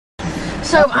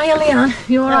So, hiya Leanne,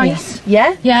 you alright?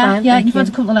 Yeah? Yeah, Fine, yeah, thank you've you. had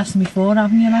a couple of lessons before,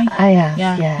 haven't you, like? I have,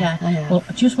 Yeah. I have. Well,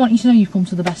 I just want you to know you've come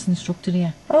to the best instructor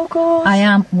here. Oh, God. I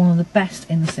am one of the best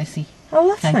in the city. Oh,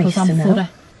 that's nice Because I'm to know. thorough,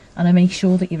 and I make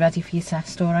sure that you're ready for your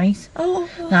test, alright? Oh,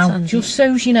 that's Now, handy. just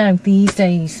so you know, these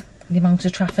days, the amount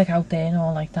of traffic out there and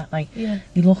all like that, like, Yeah.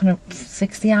 you're looking at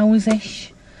 60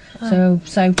 hours-ish. So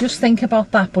just think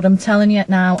about that, but I'm telling you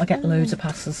now, I get loads of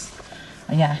passes.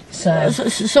 Yeah,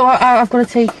 So I've got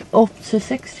to take up to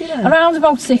 60 then? around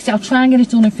about 60, I'll try and get it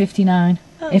done in 59.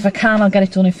 If I can, I'll get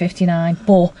it done in 59.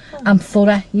 But I'm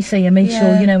thorough, you see, I make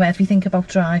sure you know everything about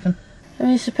driving. I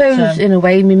mean, I suppose in a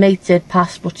way my mate did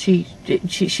pass, but she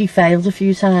failed a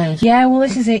few times. Yeah, well,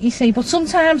 this is it, you see. But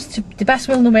sometimes, to the best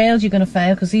will in the world, you're going to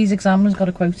fail, because these examiners got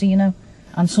a quota, you know.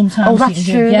 And sometimes... Oh, that's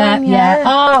true then, yeah.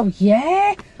 Oh,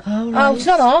 yeah. Oh, right. Oh, it's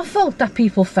not our fault that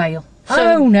people fail.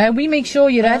 So- Oh, no, we make sure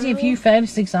you're ready. If you fail,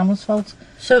 it's the examiner's fault.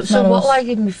 So not what, us. like,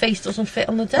 if my face doesn't fit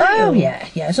on the day? Oh, or- yeah,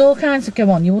 there's all kinds that go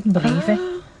on. You wouldn't believe it.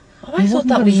 Oh, I You thought wouldn't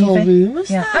that was believe all it. rumours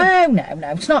Yeah. then. Oh, no,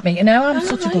 it's not me. You know, I'm Oh,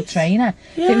 such a good right. trainer.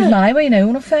 If it was Yeah. my way, no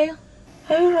one would fail.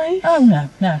 Oh, right. Oh,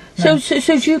 no. So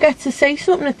do you get to say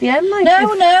something at the end? Like,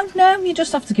 No, you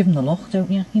just have to give them the look,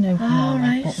 don't you? You know, Oh,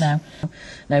 right. but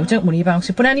no, don't worry about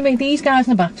it. But anyway, these guys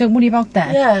in the back, don't worry about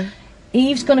them. Yeah.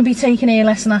 Eve's going to be taking her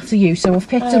lesson after you, so I've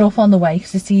picked her up on the way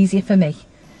because it's easier for me.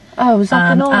 Oh, is that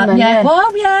the norm then? yeah,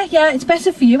 well, yeah, it's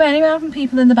better for you anyway, having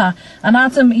people in the back. And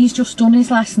Adam, he's just done his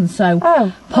lesson, so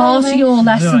part of your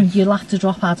lesson, you'll have to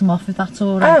drop Adam off if that's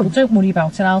all right. Oh. But don't worry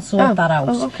about it, I'll sort that out.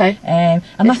 Oh, okay. And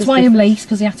This that's is why I'm different. late,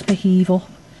 because he had to pick Eve up.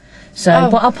 So,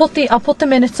 but I'll put the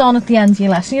minutes on at the end of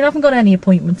your lesson. You haven't got any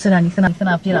appointments or anything,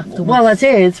 have you, afterwards? Well, I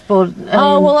did, but...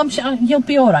 oh, well, I'm sure you'll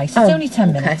be all right. It's only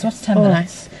 10 minutes. What's 10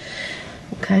 minutes?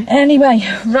 Okay. Anyway,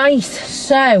 right.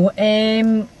 So,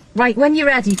 right, when you're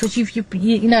ready, because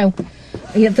you know,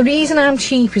 the reason I'm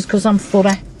cheap is because I'm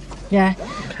thorough. Yeah.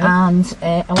 Okay. And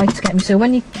I like to get me. So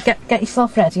when you get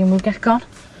yourself ready, and we'll get gone.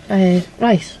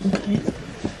 Right. Okay.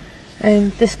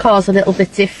 This car's a little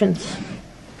bit different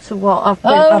to what I've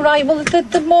been... Right. Well,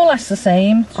 they're more or less the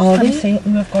same. Are Can they? you see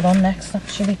who I've got on next?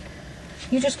 Actually,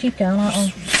 you just keep going.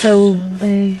 So,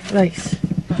 right.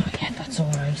 Oh yeah, that's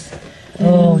all right.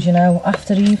 Oh, do you know,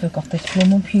 after Eve, we've got this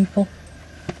woman pupil.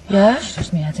 Yeah? She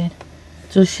does me head in.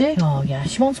 Does she? Oh yeah,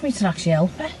 she wants me to actually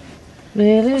help her.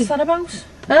 Really? What's that about?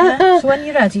 Yeah. So when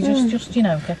you're ready, just you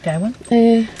know, get going.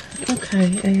 Okay.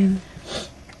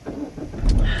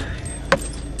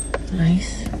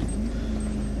 Nice.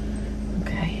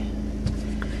 Okay.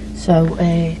 So,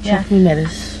 check my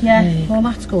mirrors. Yeah. Well,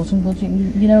 that's good. I'm good.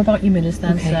 You know about your mirrors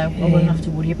then, Okay, so I won't have to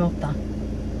worry about that.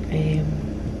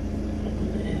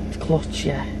 Clutch,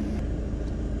 yeah.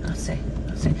 That's it.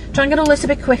 Try and get all this a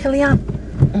bit quicker, Leanne.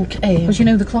 Okay. Because you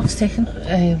know the clock's ticking.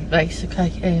 Right.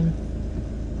 Okay.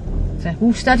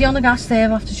 So, steady on the gas there.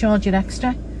 I'll have to charge you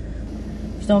extra.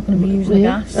 She's not going to be using the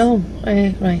gas. Oh,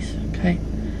 right. Okay.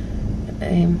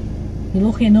 You're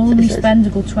lucky. I normally spend a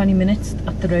good 20 minutes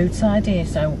at the roadside here,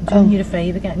 so I'm doing you a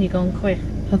favour getting you gone quick.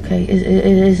 Okay.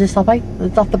 Is this the bite?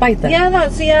 Is that the bite then? Yeah,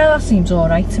 that seems all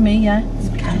right to me. Yeah.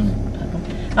 Okay.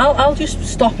 I'll just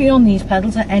stop you on these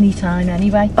pedals at any time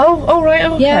anyway. Oh, right.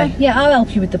 Okay. Yeah. I'll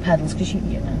help you with the pedals because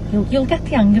you'll get the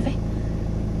hang of it.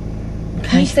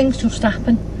 Okay. These things just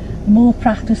happen. The more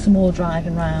practice, the more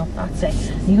driving round. That's it.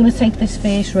 You're going to take this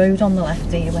first road on the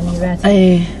left here when you're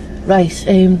ready. Right.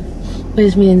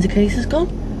 Where's my indicators gone?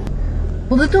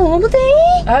 Well, they're done over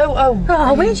there.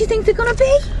 Oh. Where do you think they're going to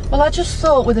be? Well, I just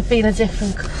thought with it being a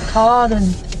different car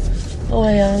and... Oh,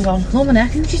 yeah, hang on. Mum and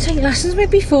Dad, who did you take lessons with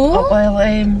before? Oh, well,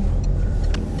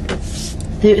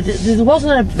 there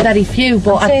wasn't a very few,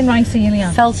 but I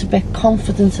felt a bit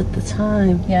confident at the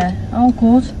time. Yeah. Oh,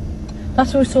 good.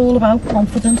 That's what it's all about,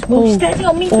 confidence. Well, steady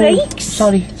on me brakes.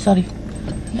 Sorry.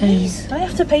 Please, I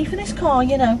have to pay for this car,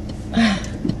 you know.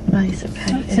 Right,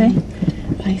 okay. That's it.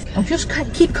 Right. Oh, just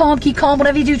keep calm.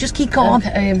 Whatever you do, just keep calm.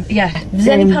 Yeah. If there's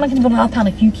any panic in the front, I'll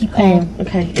panic. You keep calm.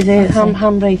 Okay. Is there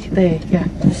handbrake there? Yeah.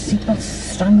 The seatbelt's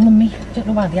strangling me. I don't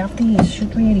know why they have these.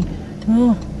 Should really.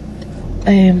 Oh.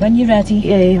 When you're ready.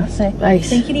 Yeah. That's it. Right.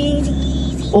 Take it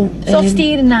easy. Oh. Stop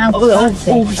steering now. That's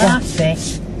it. Yeah. That's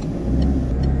it.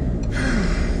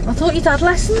 I thought you'd had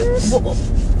lessons.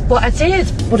 Well, I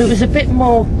did, but it was a bit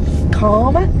more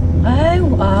calmer.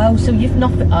 Oh, so you've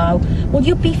not... well,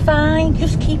 you'll be fine.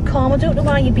 Just keep calm. I don't know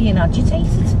why you're being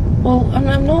agitated. Well,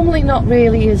 I'm normally not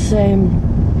really as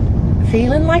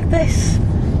feeling like this,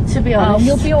 to be honest. Oh,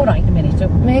 you'll be all right in a minute.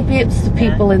 Maybe it's the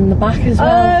people in the back as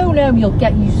well. Oh, no, you'll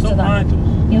get used to that.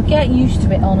 You'll get used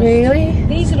to it, honestly. Really?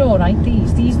 These are all right,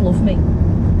 these love me.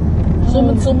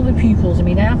 Some of the pupils, I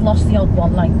mean, I have lost the odd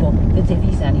one, like, but the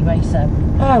divvies anyway, so.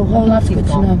 Oh, well, that's good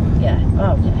to know. Yeah,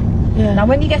 oh yeah. Yeah. Now,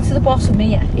 when you get to the bottom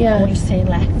here, Yeah. I want you to turn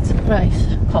left, Right.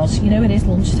 because, you know, it is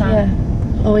lunchtime.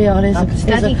 Yeah. Oh, yeah, it is. I'm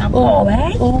steady. Oh,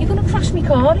 Hey, oh. you're going to crash my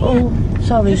car here. Oh,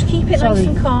 sorry. Just keep it sorry. nice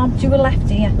and calm. Do a left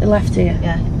here. Left here.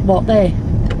 Yeah. What, there?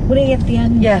 We're here at the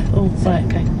end. Yeah. Oh, right,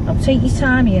 okay. Now, take your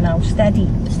time here now, steady.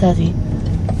 Steady.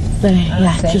 There, yeah,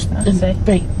 That's it, just, that's it.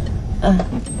 right.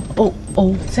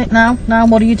 Oh, Sit now. Now,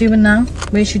 what are you doing now?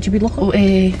 Where should you be looking?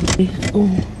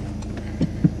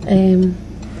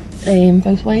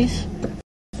 Both ways.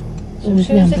 So as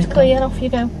soon as it's clear, off you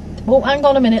go. Oh, hang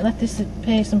on a minute, let this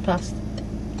person pass.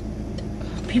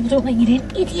 People don't let you in,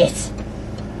 idiot!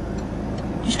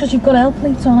 Just because you've got L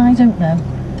plates on, I don't know.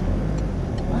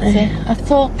 That's it. I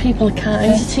thought people are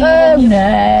kind to you.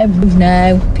 Oh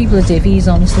no, people are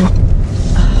divvies, honestly.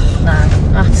 No,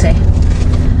 that's it.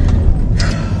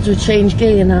 Do we change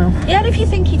gear now? Yeah, if you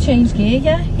think you changed gear,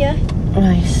 yeah.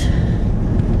 Right.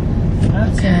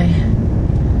 That's Okay.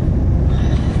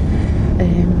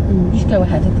 Just go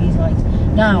ahead of these lights.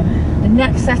 Now, the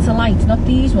next set of lights, not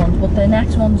these ones, but the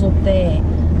next ones up there,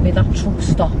 where that truck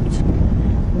stopped.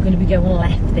 We're going to be going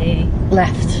left there.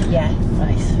 Left. Yeah.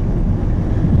 Right.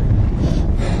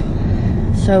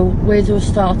 So, where do we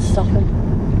start stopping?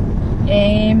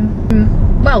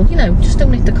 Well, you know, just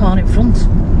don't hit the car in front.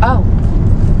 Oh.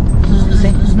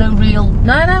 There's no real...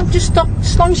 No, just stop.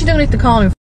 As long as you don't hit the car in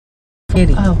front.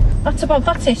 Really. Oh. That's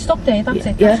it. Stop there. That's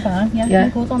it. Yeah. That's fine. Yeah. Yeah.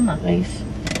 You're good on that. Right.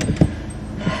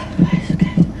 Right,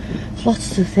 okay. There's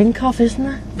lots to think of, isn't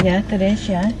there? Yeah, there is.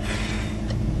 Yeah.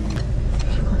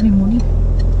 Have you got any money?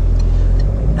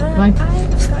 Right.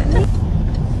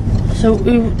 So,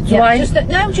 do I...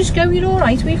 Just go. You're all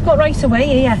right. We've got right away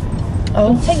here.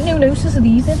 Oh. Don't take no notice of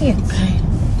these idiots. Okay.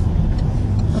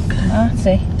 That's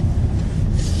it.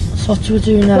 So what do we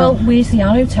do now? Well, where's the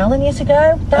arrow telling you to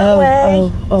go? That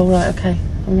way. Oh, right, okay.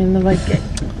 I'm in the right gate.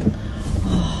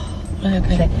 Oh, right,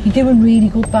 okay. You're doing really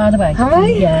good, by the way. Am I?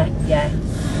 Yeah.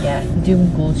 You're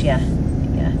doing good, yeah.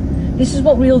 This is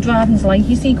what real driving's like.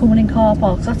 You see, coming in car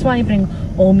parks. That's why I bring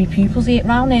all my pupils here.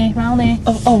 Round here.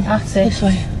 Oh, that's it. This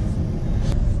way.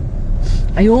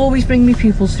 I always bring my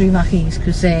pupils through Mackey's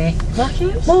because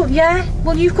Mackey's? well, yeah.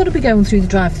 Well, you've got to be going through the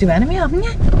drive-through anyway, haven't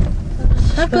you?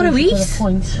 I've got to eat.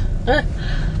 Point.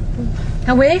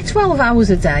 I work 12 hours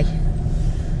a day.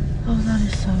 Oh, that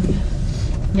is so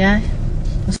good. Yeah.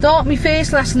 I start my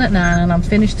first lesson at 9 and I'm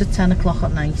finished at 10 o'clock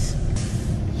at night.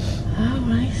 Oh,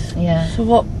 right. Yeah. So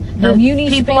what? Now you need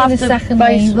to be in the second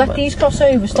lane. Let what? these cross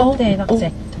over. Stop there. That's Oh.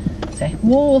 it. That's it.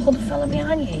 Whoa, look at the fella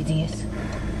behind you, idiot.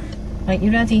 Right,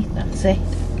 you ready? That's it.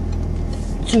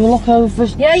 Do we look over?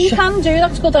 Yeah, you can do.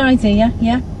 That's a good idea.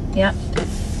 Yeah.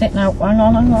 Sit now. Hang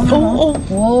on. Oh.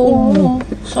 Whoa.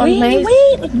 Sorry, wait,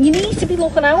 mate. you need to be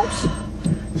looking out.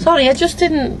 Sorry, I just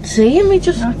didn't see him. He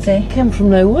just That's it. came from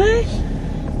nowhere.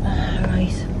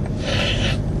 Right.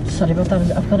 Sorry about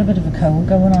that. I've got a bit of a cold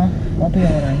going on. I'll be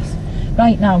alright.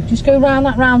 Right, now, just go round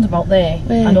that roundabout there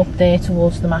and up there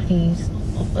towards the Mackey's.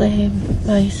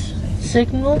 Right.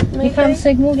 Signal, maybe? You can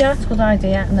signal, yeah, it's a good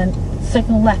idea. And then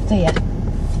signal left here.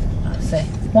 That's it.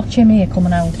 Watch him here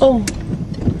coming out. Oh.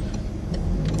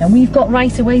 And we've got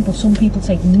right away, but some people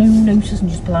take no notice and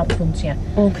just pull out in front of you.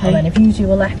 Okay. And then if you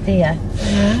do a left here,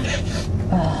 Yeah.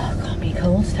 oh, God, me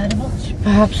cold, it's terrible.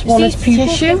 Perhaps one These of people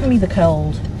tissue? giving me the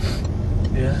cold.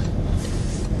 Yeah.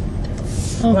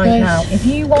 Okay. Right now, if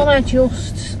you want to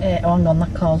just, oh, hang on,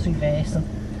 that car's reversing.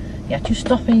 Yeah, just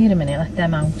stop here a minute, let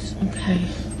them out. Okay.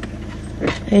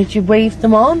 Did you wave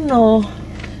them on or?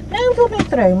 No, they'll make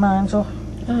their own minds up.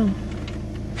 Oh.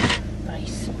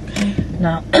 Nice. Okay.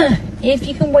 Now, if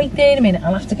you can wait there a minute,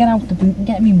 I'll have to get out the boot and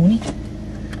get me money.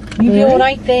 You'll be Really?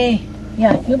 alright there.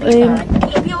 Yeah, you'll be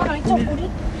fine. You'll be alright, don't worry.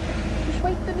 Just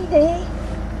wait for me there.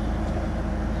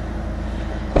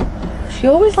 She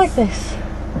always like this.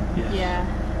 Yeah.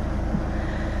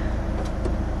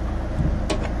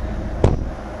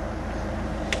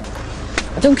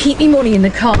 I don't keep me money in the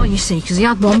car, you see, because he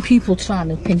had one pupil trying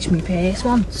to pinch me purse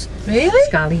once. Really?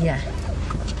 Scally, yeah.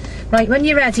 Right, when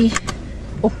you're ready,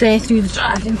 up there through the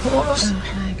driving for us.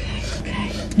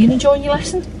 Okay. You enjoying your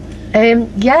lesson? Yeah,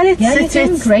 Yeah, you're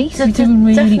doing great. You're doing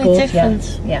really definitely good.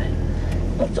 different. Yeah.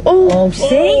 Oh,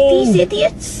 See, these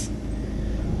idiots.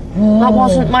 That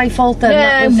wasn't my fault then.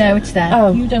 that was... No, it's there.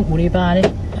 Oh. You don't worry about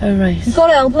it. Oh, right. You've got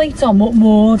L plates on. What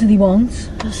more do they want?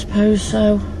 I suppose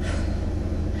so.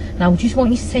 Now, we just want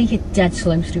you to take it dead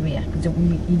slow through here. Because don't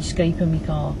want you scraping my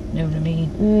car. Know what I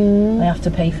mean? I have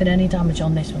to pay for any damage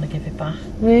on this when I give it back.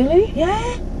 Really?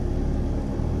 Yeah.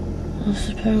 I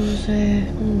suppose.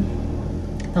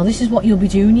 Now this is what you'll be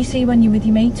doing, you see, when you're with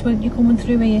your mates, when you're coming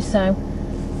through here, so...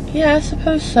 Yeah, I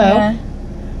suppose so. Yeah.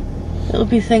 It'll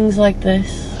be things like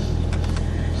this.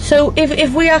 So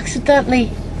if I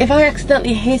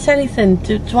accidentally hit anything,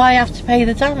 do I have to pay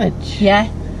the damage? Yeah.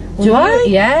 Well, Do I?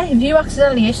 Yeah, if you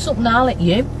accidentally hit something, I'll hit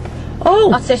you.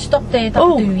 Oh! That's it, stop there,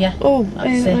 that'll do you. Oh,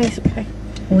 That's it. nice, okay.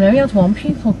 Well, now we had one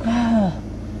pupil. God,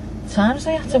 times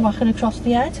I had to whack her across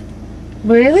the head.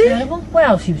 Really? Terrible.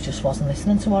 Well, she just wasn't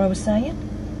listening to what I was saying.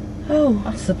 Oh.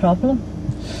 That's the problem.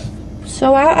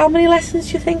 So how many lessons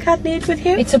do you think I'd need with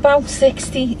you? It's about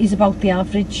 60 is about the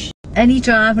average. Any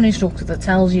driving instructor that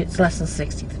tells you it's less than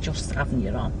 60, they're just having you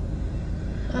on.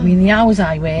 I mean, the hours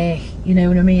I work, you know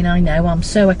what I mean? I know I'm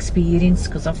so experienced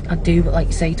because I do, like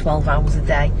you say, 12 hours a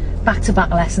day. Back-to-back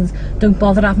lessons. Don't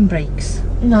bother having breaks.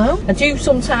 No. I do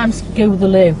sometimes go to the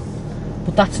loo,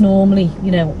 but that's normally,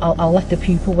 you know, I'll let the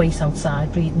pupil wait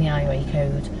outside reading the highway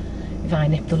code if I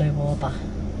nip the loo or that.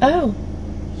 Oh.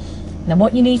 Now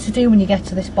what you need to do when you get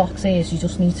to this box here is you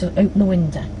just need to open the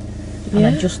window and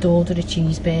then just order a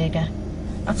cheeseburger.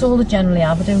 That's all they generally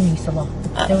have. I don't eat a lot.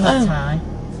 I don't have time.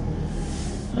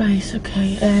 Right,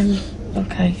 okay.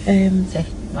 Okay. That's it.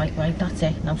 Right, that's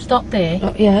it. Now stop there.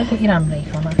 Oh, yeah. Put your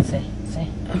handbrake on, that's it. That's it.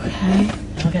 Okay.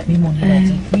 I'll get my money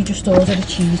ready. You just order a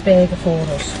cheeseburger for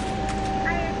us.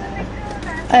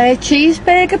 A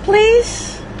cheeseburger,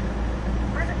 please.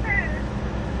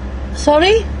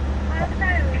 Sorry?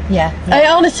 Yeah.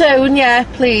 On its own, yeah,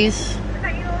 please.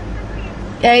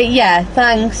 Yeah,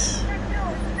 thanks.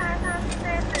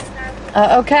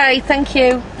 Okay, thank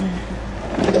you.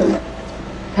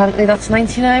 Apparently that's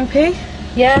 99p.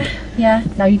 Yeah.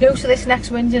 Now you go to this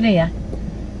next window here.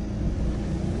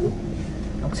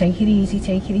 Now take it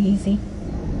easy.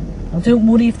 Now don't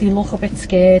worry if they look a bit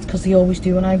scared, because they always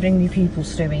do when I bring new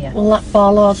pupils through here. Well, that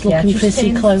barlard's looking just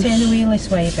pretty close. Turn the wheel this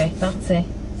way a bit, that's it.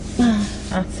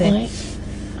 That's it. Right.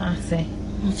 That's it.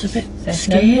 That's a bit No,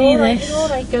 scary, you're this.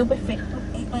 alright, go with it.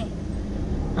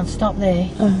 And stop there.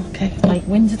 Oh, okay. Right,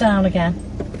 window down again.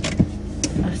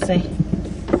 That's it.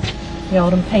 Yeah,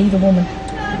 and pay the woman.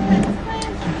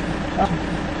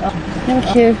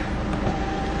 Thank you.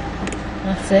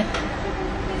 That's it.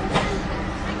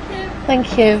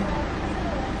 Thank you.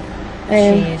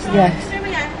 Cheers. Yes.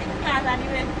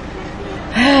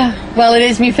 Well, it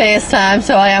is my first time,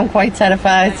 so I am quite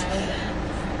terrified.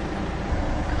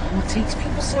 What takes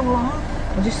people so long?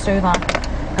 I'll just throw that.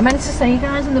 I meant to say,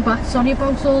 guys, in the back, sorry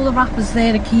about all the wrappers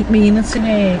there to keep meaning to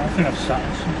me. I think I've sat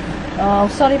in some. Oh,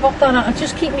 sorry about that. I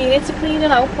just keep meaning to clean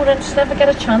it out, but I just never get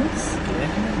a chance.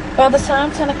 By the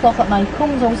time 10 o'clock at night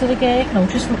comes, I was at a gig, no,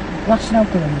 just lashing out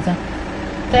the window.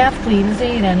 They have cleaners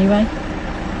here anyway.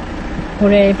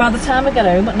 But by the time I get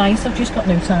home at night, I've just got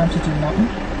no time to do nothing.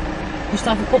 Just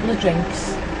have a couple of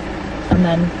drinks and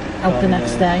then out the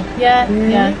next day. Yeah.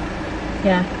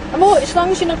 I'm all, as long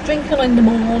as you're not drinking in the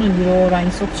morning, you're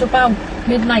alright. So it's about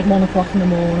midnight, 1 o'clock in the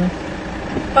morning.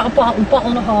 About a bottle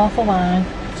and a half of wine,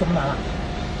 something like that.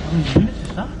 How many units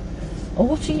is that? Oh,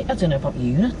 what's I don't know about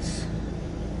units.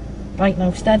 Right,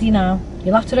 now, steady now.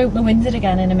 You'll have to open the window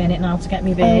again in a minute now to get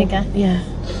me burger. Yeah.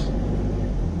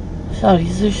 Sorry,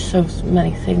 there's so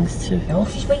many things to... Oh,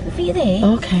 she's waiting for you there.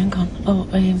 Okay, hang on. Oh,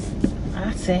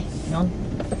 That's it. Hang on.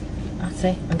 That's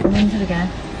it. Open the window again.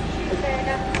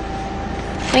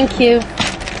 Thank you.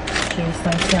 Cheers,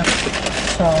 thanks, yeah.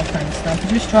 So, thanks. Now,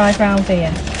 just drive round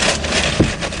here.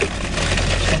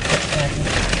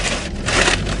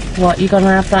 What, you gonna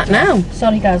have that now?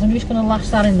 Sorry, guys, I'm just going to lash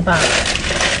that in the back.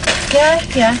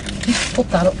 Yeah. Just put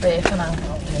that up there for now.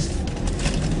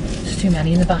 There's too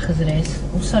many in the back as it is.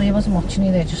 Oh, sorry, I wasn't watching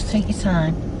you there. Just take your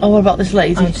time. Oh, what about this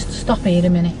lady? I'll just stop here a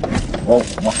minute. Oh,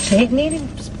 what's it? Nearly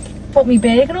put me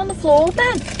burger on the floor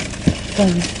then.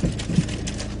 Thanks.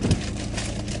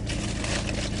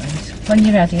 When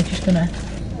you're ready, I'm just gonna.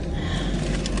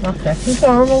 That's it. It's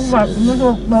horrible. What's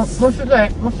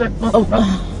it?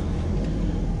 Oh.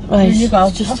 Right, Here you go.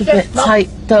 it's just a That's bit it. tight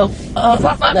though.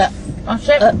 That's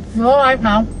it. You're alright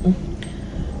now.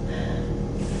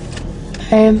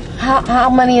 How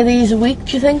many of these a week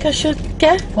do you think I should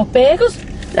get? What burgers?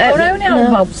 We're only on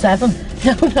about 7.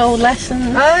 No,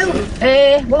 lessons.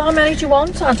 Well, how many do you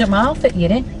want? I don't know, I'll fit you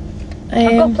in.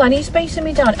 I've got plenty of space in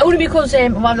my dining. Only because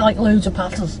I've had like loads of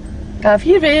patters. Have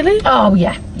you really? Oh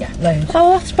yeah, loads.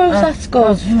 Oh, I suppose that's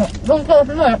good. Don't go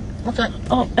from there. What's it?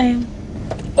 Oh,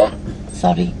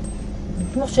 sorry.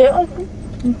 What's it?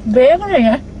 Burger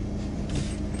here.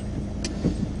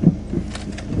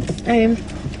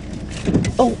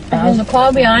 There's a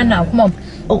car behind now. Come on.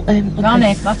 Okay. Round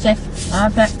there. That's it.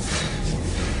 That's it.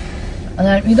 And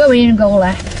then you go in and go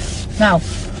left. Now,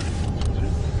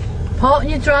 part of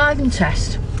your driving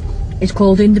test It's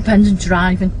called independent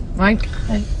driving, right?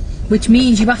 Right. Which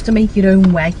means you have to make your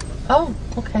own way. Oh,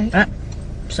 okay.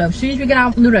 So as soon as we get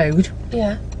out on the road,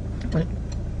 Yeah.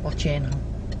 watch here now.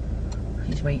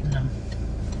 He's waiting now.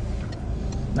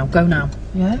 Now go now.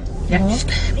 Yeah. Yeah, Oh. just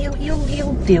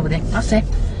you'll deal with it. That's it.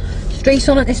 Straight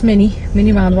on at this mini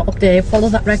roundabout up there. Follow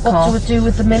that red What car. do we do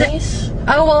with the minis?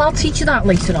 Oh well, I'll teach you that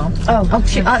later on. Oh,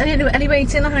 okay. Anyway,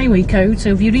 it's in the highway code, so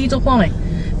if you read up on it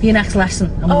for your next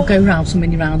lesson, and we'll go round some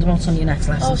mini roundabouts on your next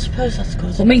lesson. Oh, I suppose that's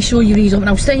good. But make sure you read up.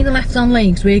 Now stay in the left-hand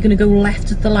lane, because we're going to go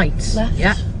left at the lights. Left?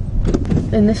 Yeah.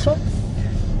 In this one?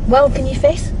 Well, can you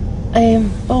fit?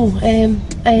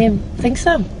 Think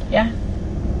so. Yeah.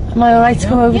 Am I alright to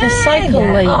go over this cycle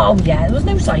lane? Oh yeah, there was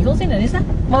no cycles in it, is there?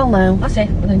 Well, no. That's it.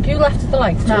 Well, then go left at the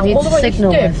lights. So Now, we need all the to way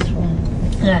signal to do. this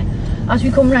one. Yeah. As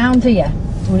we come round here,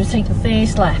 we're going to take the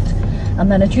first left,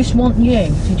 and then I just want you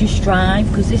to just drive,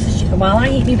 because this is just, while I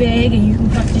eat my burger, you can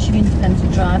practice your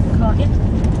independent driving, can't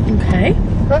you? Okay.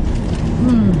 Oh,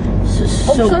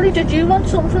 So, sorry, did you want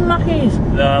something from Mackey's?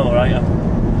 No, I'm alright.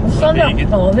 Sorry.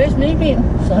 vegan. Oh, there's me being,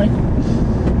 sorry.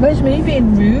 Where's me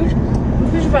being rude?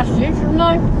 Who's the best you, shouldn't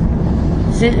I?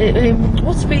 is it,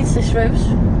 what speed's this, Rose?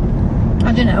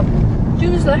 I don't know. Do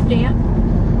this left here.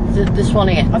 This one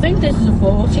here? I think this is a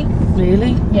 40.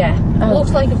 Really? Yeah. Oh.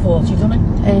 Looks like a 40, doesn't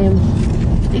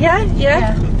it? Yeah.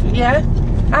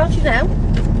 How do you know?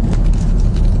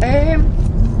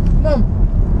 Well,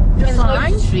 There's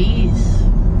fine. no trees.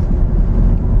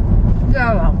 Go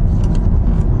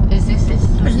on. Is this?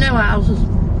 There's no houses.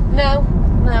 No.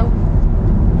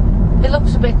 It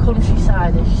looks a bit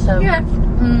countryside-ish, so Yeah.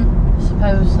 I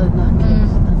suppose that that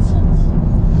makes sense.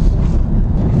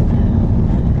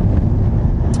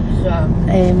 So,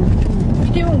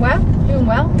 you're doing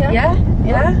well. Yeah.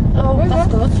 Yeah. Oh, Very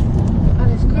that's good. good. That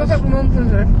is Look good. at mum for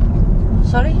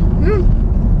this. Sorry.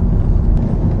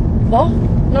 What?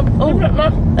 No,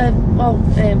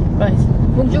 Right.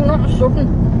 we'll do not sudden.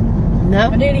 I No.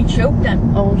 nearly choked then.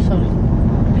 Oh, sorry.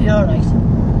 You're alright.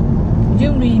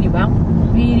 You're doing really well.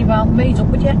 Really well. Made up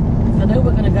with you. I know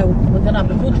we're gonna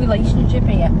have a good relationship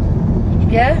here.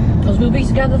 Yeah. Because we'll be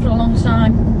together for a long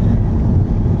time.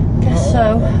 Guess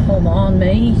so. Come on,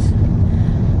 mate.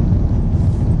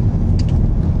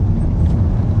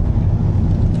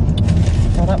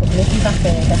 Oh, that was lovely, that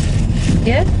burger.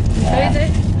 Yeah. Yeah. Did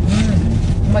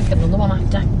it? Might get another one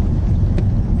after.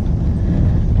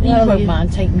 You Well, won't you-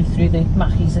 mind taking me through the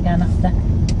Mackey's again after.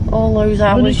 All those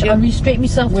I hours. restrict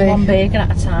myself to Working. one burger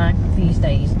at a time these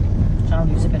days. Trying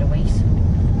to lose a bit of weight.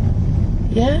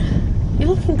 Yeah. You're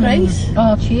looking great.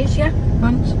 Oh, cheers, yeah.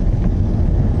 Thanks.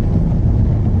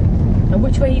 And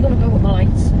which way are you going to go with the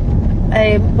lights?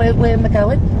 Where am I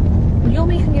going? Well, you're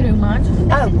making your own mind. I think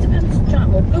that's independent track.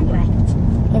 Well, go left.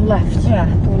 Oh, left. Yeah.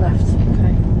 Go left.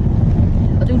 Okay.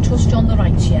 I don't trust you on the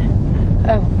right yet.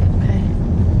 Oh, okay.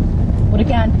 But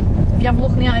again, if you have a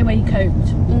look in the highway code,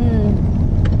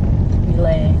 you'll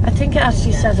I think it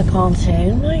actually says I can't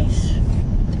turn right.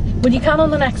 well, you can on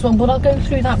the next one, but I'll go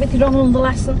through that with you on the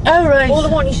lesson. Oh, right. All I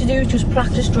want you to do is just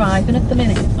practice driving at the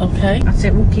minute. Okay. That's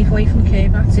it, we'll keep away from the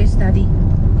curb, that's it, steady.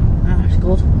 That's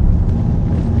good.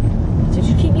 So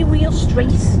just keep your wheels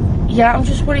straight. Yeah, I'm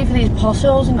just worried for these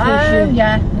potholes in case you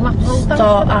Yeah. We'll have to hold them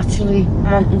start for that. actually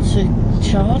wanting to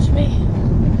charge me.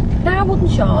 No, I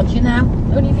wouldn't charge you now.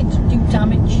 Only if it's do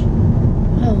damage.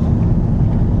 Oh.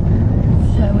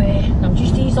 So, now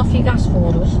just ease off your gas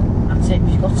for us. That's it,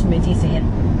 we've got some middies here.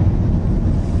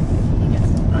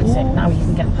 That's it, now you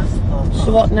can get past the park.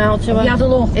 So what now? Do Have you had a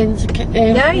look?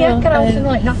 Yeah, get out and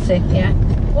like, that's it, yeah.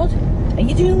 Good. Are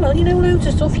you doing well? You know loads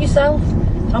of stuff yourself.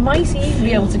 I might even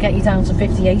be able to get you down to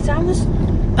 58 hours.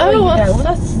 Oh, There you go.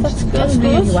 that's good. That's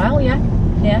really well, yeah.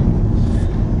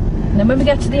 And then when we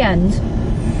get to the end,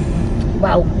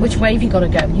 well, which way have you got to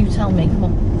go? You tell me, come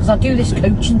on. Because I do this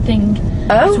coaching thing.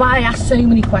 That's why I ask so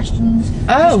many questions.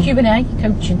 Oh. Just Q&A,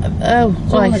 coaching. Oh,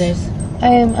 That's all it is.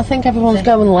 I think everyone's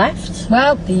going left.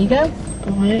 Well, there you go.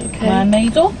 Right, okay. I'm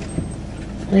made up.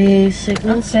 The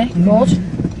signal. That's it.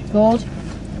 Good. Good.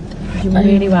 You're doing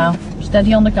really well.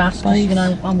 Steady on the gas, because you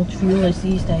know how much fuel is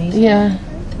these days. Yeah.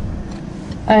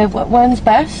 When's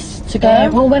best to go?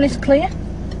 Well, when it's clear.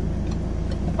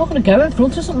 You're not going to go in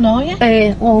front of something, are you?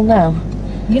 Well, no.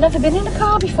 You've never been in a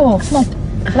car before. Come on.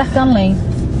 Left-hand lane.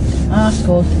 That's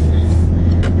good.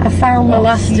 I found my Oh,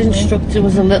 last excuse me. instructor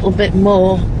was a little bit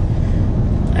more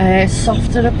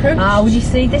softer approach. Ah, would you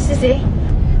see, this is it.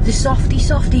 The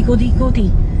softy,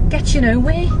 goody. Get you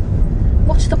nowhere.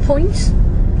 What's the point?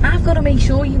 I've got to make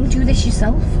sure you can do this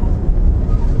yourself.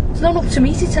 It's not up to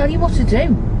me to tell you what to do.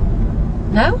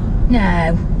 No?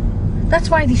 No. That's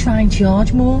why they try and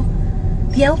charge more.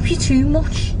 They help you too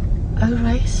much. Oh,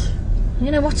 right. You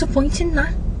know, what's the point in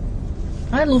that?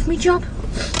 I love my job.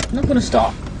 I'm not going to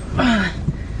stop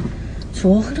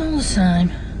talking all the time,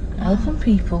 helping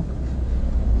people.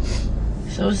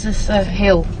 So is this a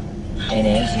hill? It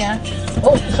is, yeah.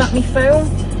 Oh, is that my phone?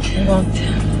 Hang on.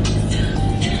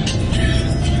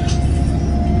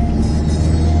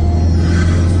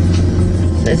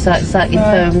 Is that your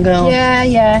phone, girl? Yeah,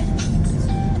 yeah.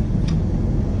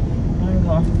 Hang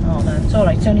on. Oh no, it's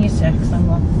alright, it's only a sec. Hang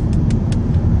on.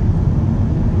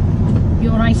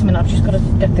 You're right, I mean, I've just got to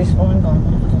get this one. Hang on.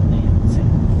 What have I done there? Let's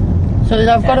see. So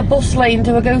I've got a bus lane,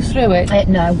 do I go through it?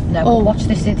 No, no. Oh. Watch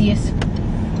this idiot.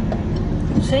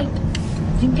 See?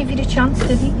 Didn't give you the chance,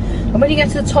 did he? And when you get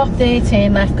to the top there,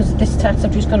 turn left, because this text,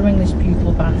 I've just got to ring this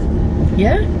pupil back.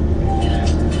 Yeah?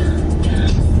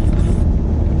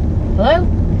 Hello?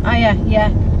 Ah, yeah.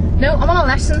 No, I'm on a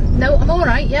lesson. No, I'm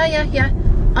alright. Yeah.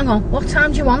 Hang on, what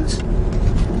time do you want?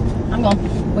 Hang on.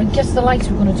 When it gets to the lights,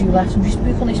 we're going to do left. I'm just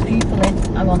booking this pupil in.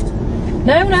 Hang on.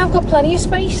 No, I've got plenty of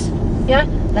space. Yeah?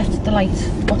 Left at the light.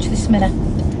 Watch this mirror.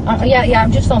 Yeah,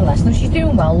 I'm just on lesson. She's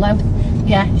doing well, though.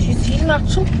 Yeah, she's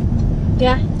natural.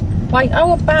 Yeah. Right,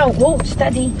 how about... Whoa,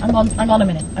 steady. Hang on a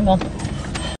minute. Hang on.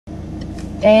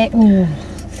 Ooh.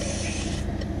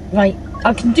 Right,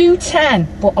 I can do 10,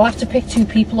 but I'll have to pick 2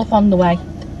 people up on the way.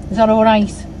 Is that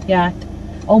alright? Yeah.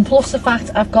 Oh, and plus the fact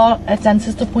I've got a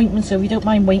dentist appointment, so if you don't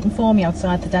mind waiting for me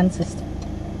outside the dentist.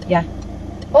 Yeah.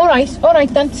 Alright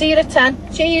then, see you at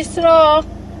 10. Cheers, ta-ra.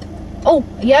 Oh,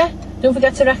 yeah, don't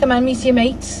forget to recommend me to your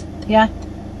mates. Yeah.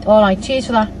 Alright, cheers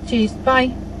for that. Cheers,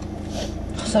 bye.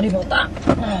 Sorry about that.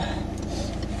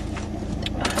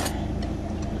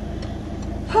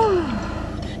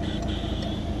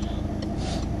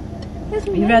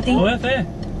 Are you ready? Oh, yeah, there.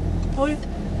 Oh, yeah.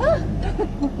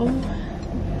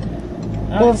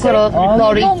 We've got a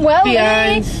lorry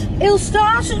behind. He'll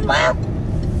start as well.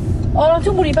 Oh, no,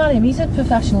 don't worry about him. He's a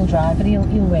professional driver. He'll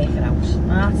work it out.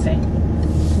 That's it.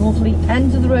 Lovely.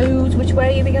 End of the road. Which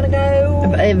way are we going to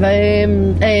go?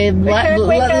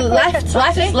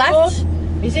 Left.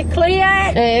 Is it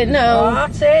clear? No.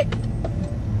 That's it.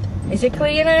 Is it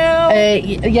clear now?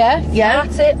 Yeah.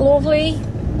 That's it. Lovely.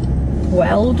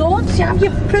 Well done. See how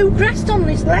you've progressed on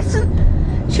this lesson.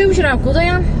 Shows you how good I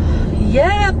am.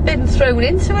 Yeah, I've been thrown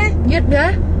into it.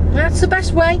 Yeah, that's the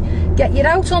best way. Get you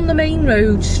out on the main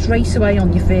road straight away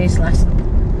on your first lesson.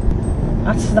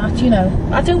 That's that, you know.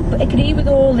 I don't agree with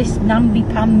all this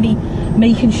namby-pamby,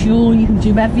 making sure you can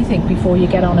do everything before you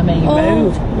get on a main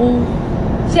road.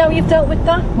 Oh. See how you've dealt with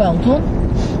that? Well done.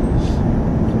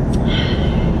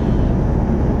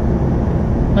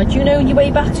 Now, do you know your way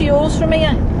back to yours from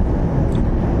here?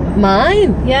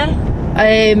 Mine? Yeah?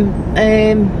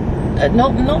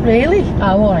 Not really.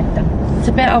 Oh, alright then. It's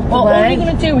a bit out the Well, way. all you're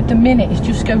going to do at the minute is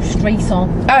just go straight on.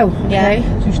 Oh, okay.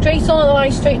 Yeah. So straight on the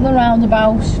line, straight in the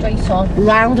roundabout, straight on.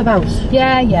 Roundabout.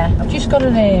 Yeah. I've just got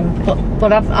a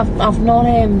But I've not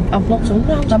done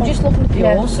roundabout. I'm just looking at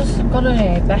the horses. I've got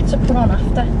a bet to put on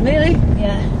after. Really?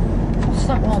 Yeah. What's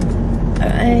that one?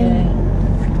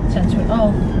 10 to...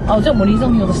 Oh, don't worry. He's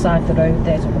on the other side of the road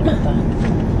there. Don't worry about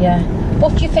that. Yeah.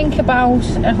 What do you think about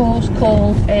a horse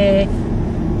called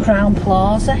Crown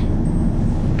Plaza?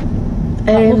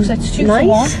 That looks like it's 2 for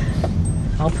 1.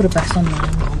 I'll put a bet on that.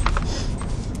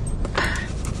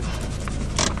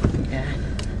 Yeah,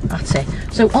 that's it.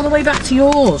 So on the way back to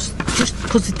yours, just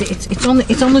because it's on the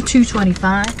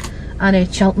 225 and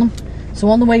it's Cheltenham. So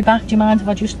on the way back, do you mind if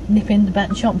I just nip in the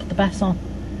betting shop and put the bets on?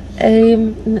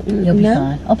 You'll be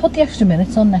fine. I'll put the extra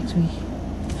minutes on next week.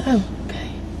 Oh,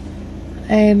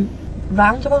 okay.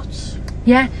 Roundabouts?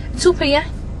 Yeah, it's up here.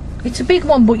 It's a big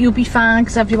one, but you'll be fine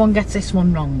because everyone gets this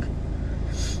one wrong.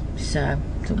 So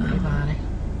don't worry about it.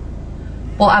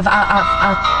 But I've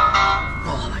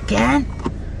oh, again.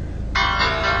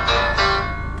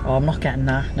 Oh, I'm not getting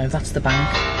that. No, that's the bank.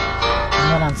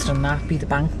 I'm not answering that. Be the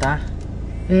bank, that.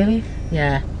 Really?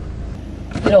 Yeah.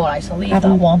 You're alright, I'll leave that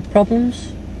one.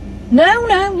 Problems? No.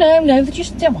 They're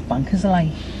just what bankers are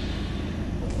like.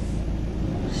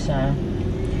 So,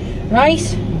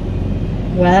 right.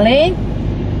 Well in.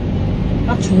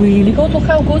 That's really good. Look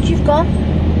how good you've gone.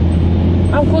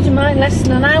 How good am I? Less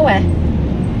than an hour.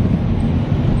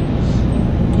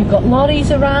 You've got lorries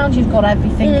around. You've got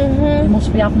everything. You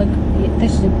must be having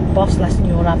this is a boss lesson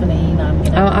you're having here now.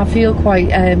 You know? I feel quite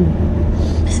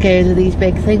scared of these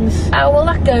big things. Oh, well,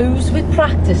 that goes with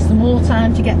practice. The more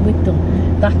time you get with them,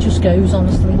 that just goes,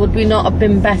 honestly. Would we not have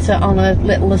been better on a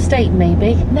little estate,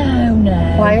 maybe? No.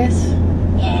 Quiet?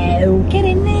 No. Get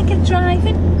in there, get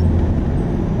driving.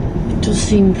 It does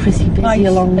seem pretty busy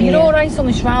along here. here. Are you alright on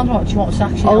this roundabout? Do you want us to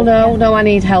actually Oh, help you? no, I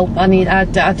need help. I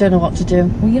don't know what to do.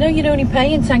 Well, you know you're only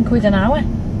paying 10 quid an hour.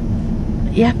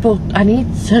 Yeah, but I need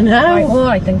to Right, know.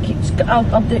 alright then,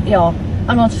 I'll do it, yeah.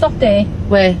 Hang on, stop there.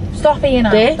 Where? Stop here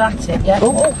now. There? That's it, yeah.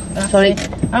 Oh, that's sorry. it.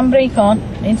 Handbrake on,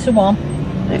 into one.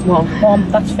 Right, one. One,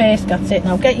 that's first, that's it.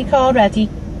 Now get your car ready.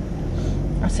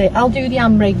 That's it, I'll do the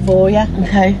handbrake for you.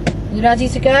 Okay. You ready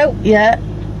to go? Yeah.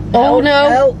 Oh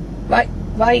no. Right,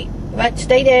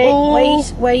 stay there. Oh.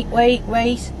 Wait.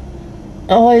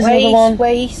 Oh, here's another one.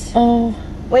 Wait. Oh.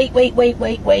 Wait,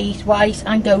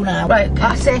 and go now. Right,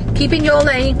 that's it. Keep in your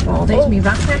lane. Oh, there's me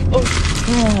rattler. Oh.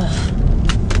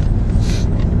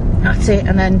 That's it,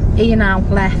 and then here now,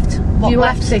 left. What, You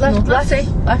left, left signal. left, That's left,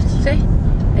 it. Left. See?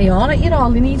 There you are, you're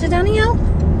all you needed anyhow.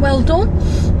 Well done.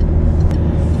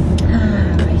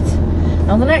 Right.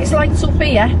 Now the next light's up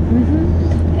here.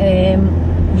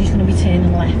 I'm just going to be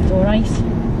turning left, alright?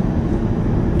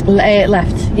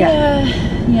 Left, yeah.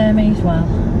 Yeah, may as well.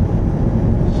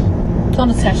 It's on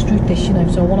a test route this, you know,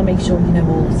 so I want to make sure you know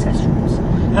all the test routes.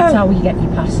 That's how you get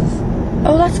your passes.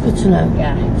 Oh, that's good to know.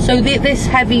 Yeah. So this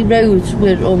heavy road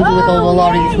where all the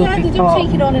lorries would be they don't parked.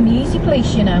 take it on an easy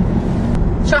place, you know.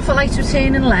 Traffic lights are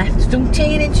turning left. Don't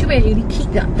turn into early.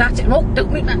 Keep that. That's it. Oh,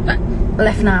 don't make that.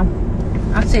 Left now.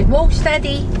 That's it. Whoa,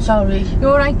 steady. Sorry.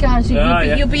 You're alright, guys.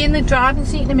 Yeah. You'll be in the driving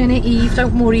seat in a minute, Eve.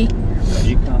 Don't worry.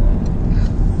 You can't.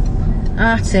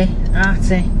 That's it.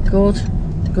 Good.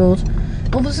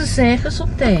 Oh, there's a circus up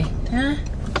there. Yeah.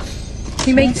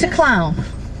 Your mate's a clown.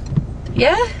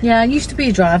 Yeah? Yeah, I used to be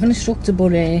a driving instructor,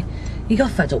 but he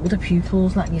got fed up with the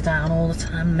pupils letting you down all the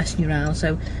time, messing you around,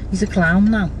 so he's a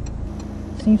clown now.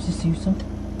 Seems to suit him.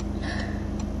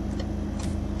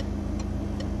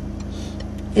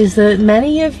 Is there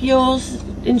many of yours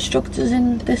instructors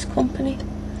in this company?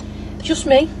 Just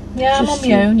me. Yeah, I'm Just on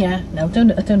my own, yeah. No,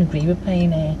 I don't agree with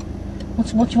paying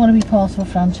what do you want to be part of a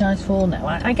franchise for? No,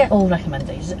 I get all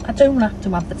recommendations. I don't have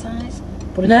to advertise.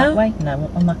 Put it that way. No,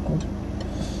 I'm not good.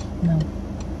 No.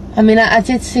 I mean, I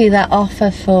did see that offer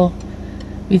for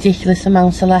ridiculous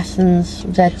amounts of lessons.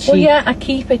 Dead cheap. Well, yeah, I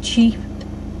keep it cheap.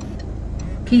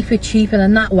 Keep it cheap, and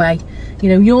in that way, you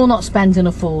know, you're not spending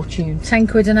a fortune. 10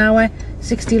 quid an hour,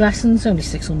 60 lessons, only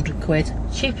 600 quid.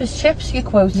 Cheap as chips, you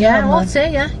quoted. Yeah, that's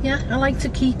it, yeah. I like to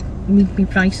keep my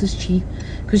prices cheap.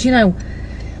 Because, you know,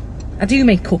 I do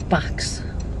make cutbacks.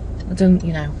 I don't,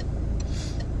 you know,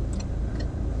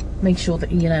 make sure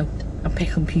that, you know, I'm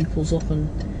picking pupils up and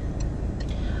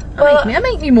I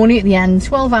make me money at the end.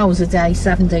 12 hours a day,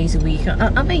 7 days a week.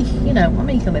 I make, you know, I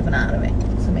make a living out of it.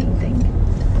 It's the main thing.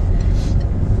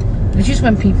 It's just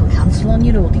when people cancel on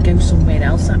you or they go somewhere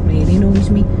else that really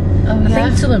annoys me. I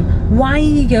think to them, why are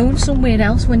you going somewhere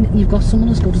else when you've got someone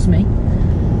as good as me?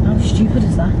 How stupid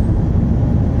is that?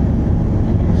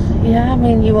 Yeah, I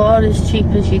mean, you are as cheap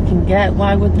as you can get.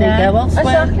 Why would they go elsewhere?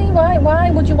 Exactly. Why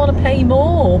would you want to pay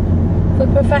more for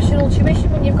professional tuition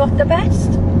when you've got the best?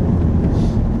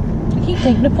 I keep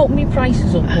thinking of putting my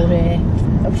prices up, but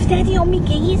I'm steady on me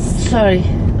gears. Sorry.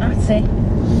 That's it.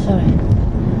 Sorry.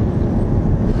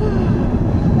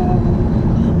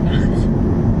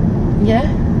 Yeah?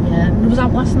 Yeah, I was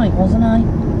out last night, wasn't I?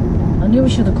 I knew we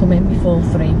should have come in before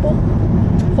 3, but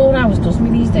 4 hours does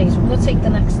me these days. We're gonna take the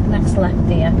next left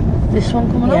here. This one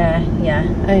coming up? Yeah.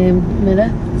 Mirror.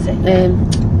 That's it.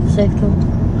 Circle.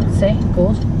 That's it.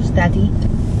 Good. Steady.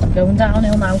 Going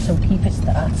downhill now, so keep it.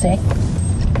 That's it.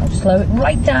 I'll slow it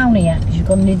right down here because you've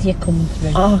got an idiot coming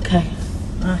through. Oh, okay.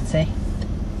 That's it.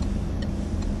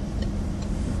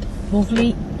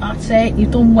 Lovely. That's it.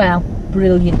 You've done well.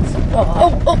 Brilliant.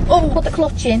 Oh, put the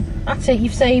clutch in. That's it.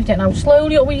 You've saved it. Now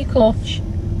slowly up with your clutch.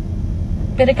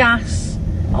 Bit of gas.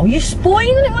 Oh, you're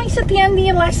spoiling it right at the end of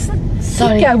your lesson.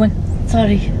 Sorry. Keep going.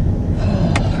 Sorry.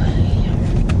 What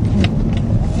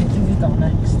have we got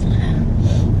next?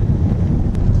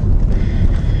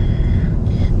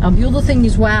 Now the other thing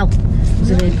as well,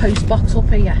 there's a post box up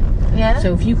here. Yeah?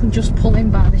 So if you can just pull in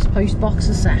by this post box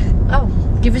a sec. Oh.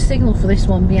 Give a signal for this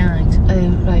one behind.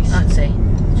 Right. That's it.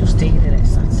 Just deal with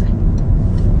this, that's it.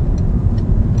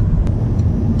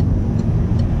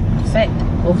 That's it.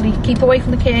 Lovely. Keep away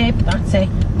from the curb. That's it.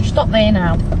 You stop there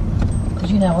now.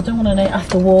 Because, you know, I don't want to have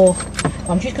to walk.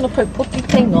 I'm just going to put the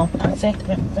thing on. That's it.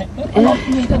 I'm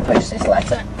going to post this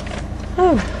letter.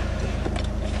 Oh.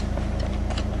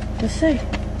 Let's see.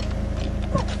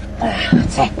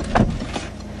 That's it.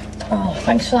 Oh,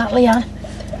 thanks for that, Leanne.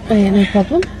 No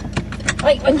problem.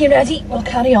 Right, when you're ready, we'll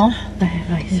carry on.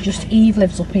 Right. Just Eve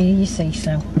lives up here, you see,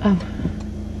 so. Oh.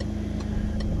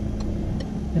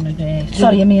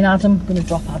 Sorry, I mean Adam. I'm going to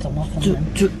drop Adam off.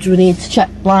 And Do we need to check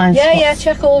blind spots? yeah,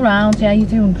 check all round. Yeah, you're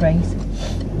doing great.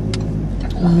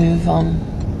 Move on.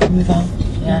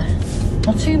 Yeah.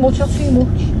 Not too much. That's it.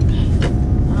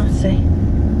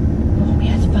 Oh, my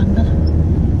head's banging.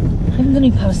 taken the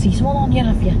new paracetamol on yet,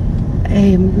 have you?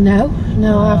 No,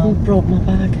 I haven't brought my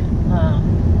bag. Oh.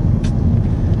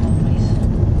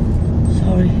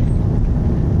 Sorry.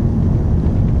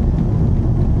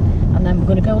 And then we're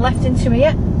going to go left into here,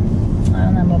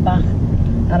 and then we're back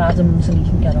at Adam's, and he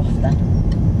can get off then.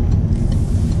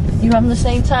 You having the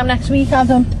same time next week,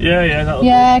 Adam? Yeah, that'll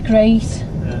Yeah, great.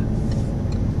 Yeah.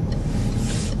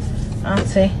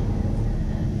 That's it.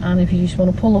 And if you just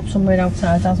want to pull up somewhere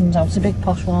outside Adam's house, a big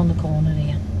posh one on the corner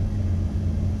here.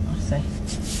 That's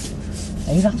it.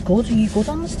 Hey, that's good. Are you good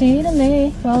on the steering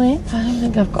there? Well in. I don't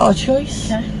think I've got a choice.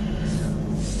 Yeah.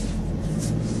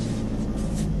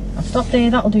 I'll stop there,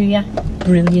 that'll do you.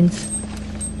 Brilliant.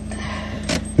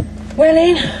 Well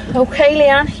in. Okay,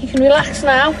 Leanne, you can relax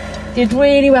now. Did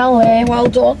really well there, well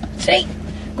done. See?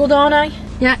 Good on, eh?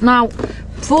 Yeah, now,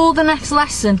 for the next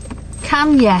lesson,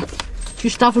 can you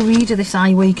just have a read of this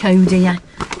highway code here?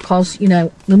 Because, you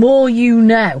know, the more you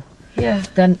know, Yeah.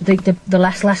 then the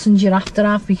less lessons you have to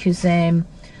have, because, as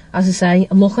I say,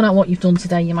 looking at what you've done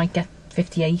today, you might get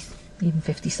 58, even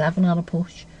 57 at a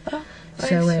push. Oh,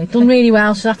 So, done really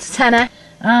well, so that's a tenner.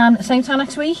 And same time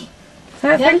next week.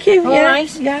 Thank you. All Yeah.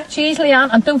 right. Yeah. Cheers, Leanne,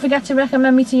 and don't forget to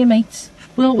recommend me to your mates.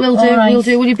 We'll do. All right. We'll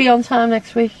do. Will you be on time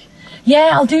next week?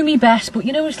 Yeah, I'll do my best, but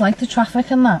you know it's like the traffic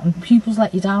and that, and pupils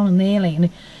let you down and they're late, and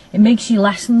it makes your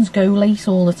lessons go late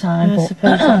all the time. I But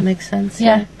suppose that makes sense.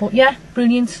 yeah, but yeah,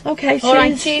 brilliant. Okay. All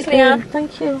right, cheers. cheers, Leanne.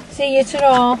 Thank you. See you,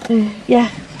 ta-ra. Yeah.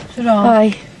 Ta-ra.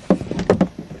 Bye.